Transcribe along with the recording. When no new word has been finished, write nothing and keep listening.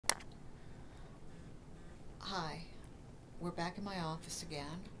we're back in my office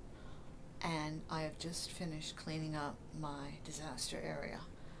again, and I have just finished cleaning up my disaster area.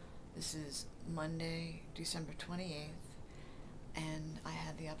 This is Monday, December 28th, and I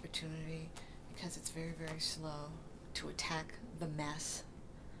had the opportunity, because it's very, very slow, to attack the mess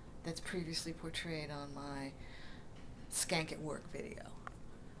that's previously portrayed on my Skank at Work video.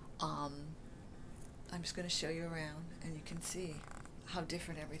 I'm just going to show you around, and you can see how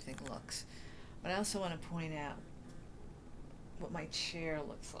different everything looks. But I also want to point out what my chair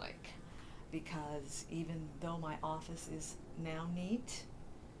looks like, because even though my office is now neat,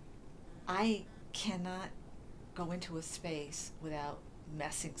 I cannot go into a space without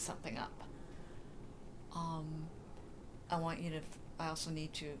messing something up. I also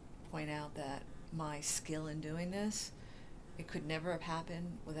need to point out that my skill in doing this, it could never have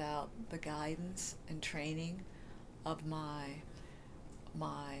happened without the guidance and training of my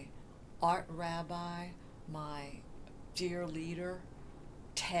art rabbi, my dear leader,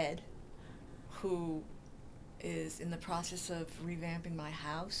 Ted, who is in the process of revamping my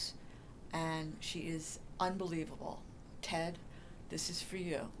house, and she is unbelievable. Ted, this is for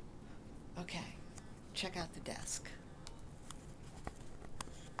you. Okay, check out the desk.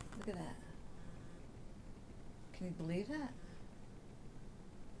 Look at that. Can you believe that?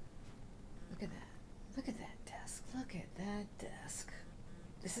 Look at that. Look at that desk. Look at that desk.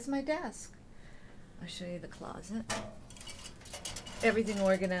 This is my desk. I'll show you the closet. Everything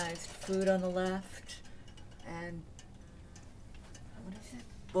organized. Food on the left, and what is it?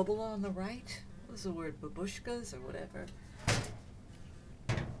 Bubble on the right? What was the word? Babushkas or whatever?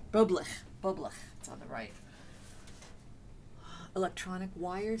 Bublich. Bublich. It's on the right. Electronic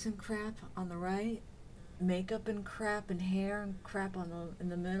wires and crap on the right. Makeup and crap and hair and crap in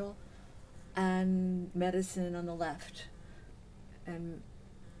the middle. And medicine on the left. And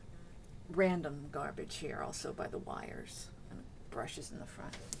random garbage here also by the wires. And brushes in the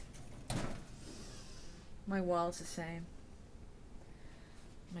front. My wall's the same.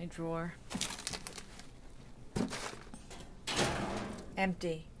 My drawer.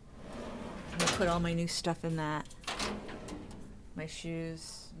 Empty. I'm gonna put all my new stuff in that. My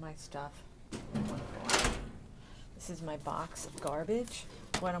shoes, my stuff. This is my box of garbage,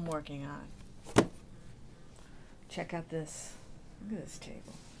 what I'm working on. Check out this. Look at this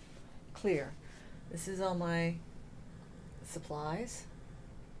table. Clear. This is all my supplies.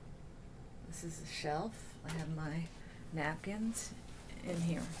 This is the shelf. I have my napkins in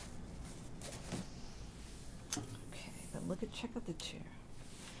here. Okay, but check out the chair.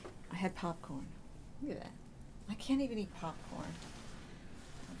 I had popcorn. Look at that. I can't even eat popcorn.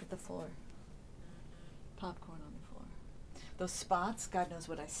 Look at the floor. Popcorn on the floor. Those spots, God knows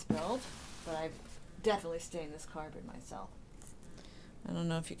what I spilled, but I've definitely stained this carpet myself. I don't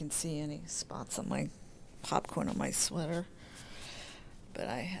know if you can see any spots on my popcorn on my sweater, but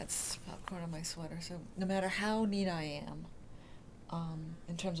I had popcorn on my sweater. So no matter how neat I am,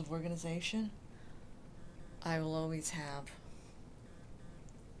 in terms of organization, I will always have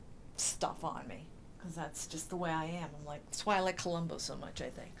stuff on me, because that's just the way I am. That's why I like Columbo so much, I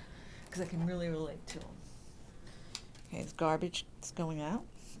think, because I can really relate to him. Okay, this garbage is going out.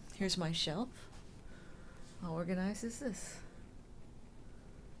 Here's my shelf. How organized is this?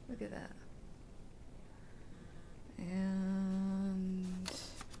 Look at that. And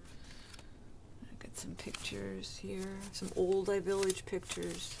I got some pictures here, some old iVillage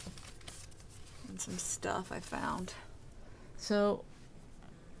pictures, and some stuff I found. So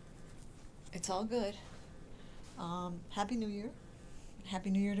it's all good. Happy New Year. Happy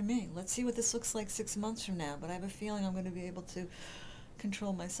New Year to me. Let's see what this looks like 6 months from now, but I have a feeling I'm going to be able to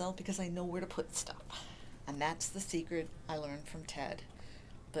control myself because I know where to put stuff. And that's the secret I learned from Ted.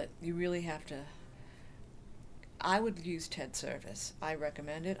 But you really have to... I would use Ted's service. I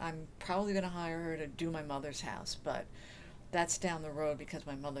recommend it. I'm probably going to hire her to do my mother's house, but that's down the road because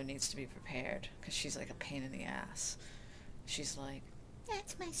my mother needs to be prepared, because she's like a pain in the ass. She's like,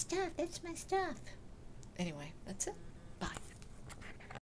 that's my stuff, that's my stuff. Anyway, that's it.